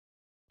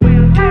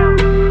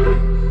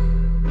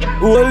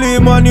Holy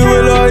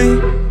Emmanuel, I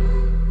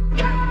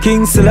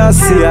Kingston, I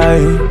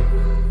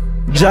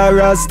Jah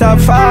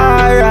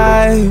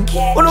Rastafari.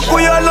 Wanna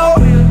put your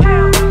love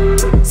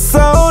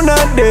sound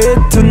a day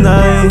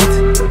tonight.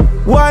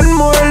 One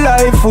more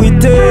life we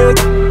take.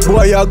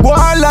 Boy, I go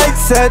on like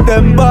said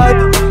them bad.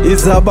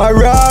 It's a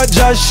barrage,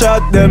 I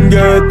shot them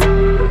good.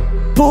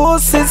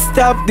 Pussy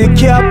stop the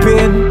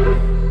capping.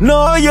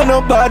 No, you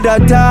no bad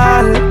at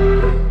all.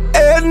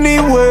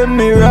 Anyway,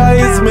 me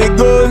rise, me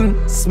gun.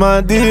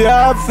 Smarty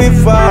half if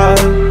fall.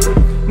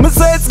 Me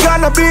say it's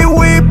gonna be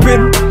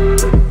weeping.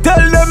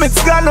 Tell them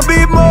it's gonna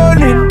be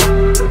morning.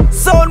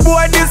 Sound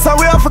boy, this how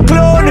we have to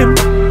clone him.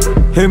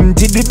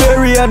 Empty the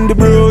berry and the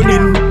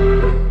browning.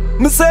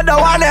 Me say the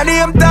one and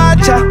him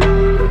torture.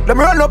 Them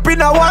run up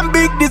in a one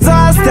big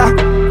disaster.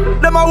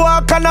 Them a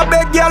walk and a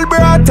beg y'all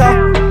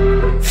brata.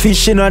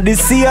 Fishing on the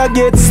sea I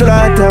get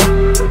slaughter.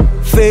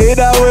 Fade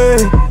away,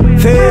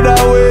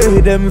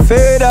 them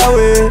fade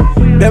away.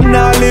 Them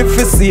not live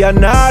to see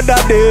another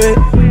day.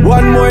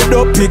 One more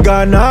dopey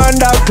gone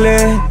under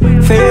clay.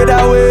 Fade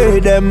away,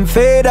 them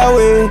fade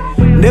away.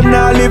 Them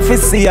not live to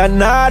see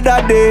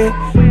another day.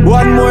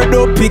 One more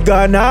dopey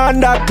gone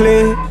under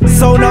clay.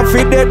 Sound of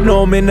it dead,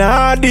 no me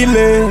not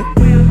delay.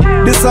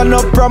 This a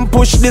no prom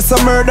push, this a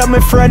murder me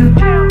friend.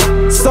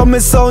 So me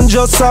sound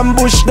just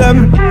ambush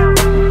them.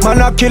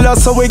 Man a killer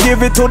so we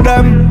give it to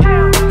them.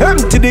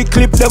 Empty the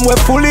clip them we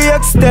fully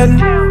extend.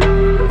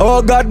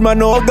 Oh God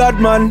man, oh God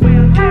man.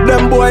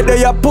 Them boy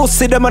they a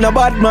pussy, them and a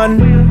bad man.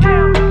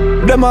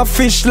 Them a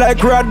fish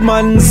like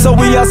Rodman. So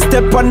we a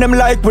step on them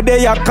like we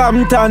they a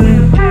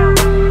Compton.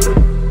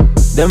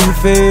 Them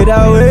fade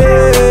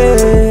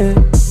away.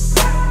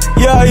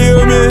 Yeah,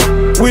 hear me?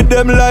 With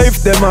them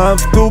life, them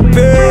have to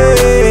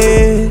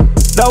pay.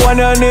 That one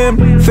and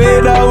him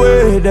fade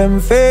away, them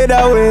fade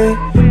away.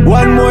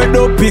 One more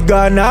dopey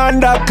gone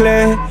under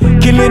clay.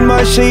 Killing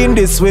machine,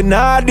 this we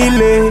not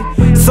delay.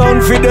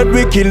 Sound for that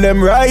we kill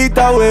them right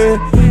away.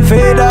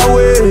 Fade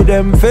away,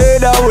 them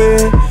fade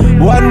away.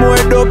 One more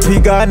dopey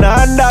gone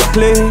under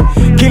clay.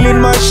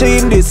 Killing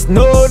machine, this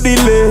no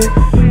delay.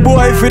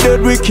 Boy for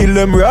that we kill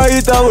them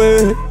right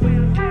away.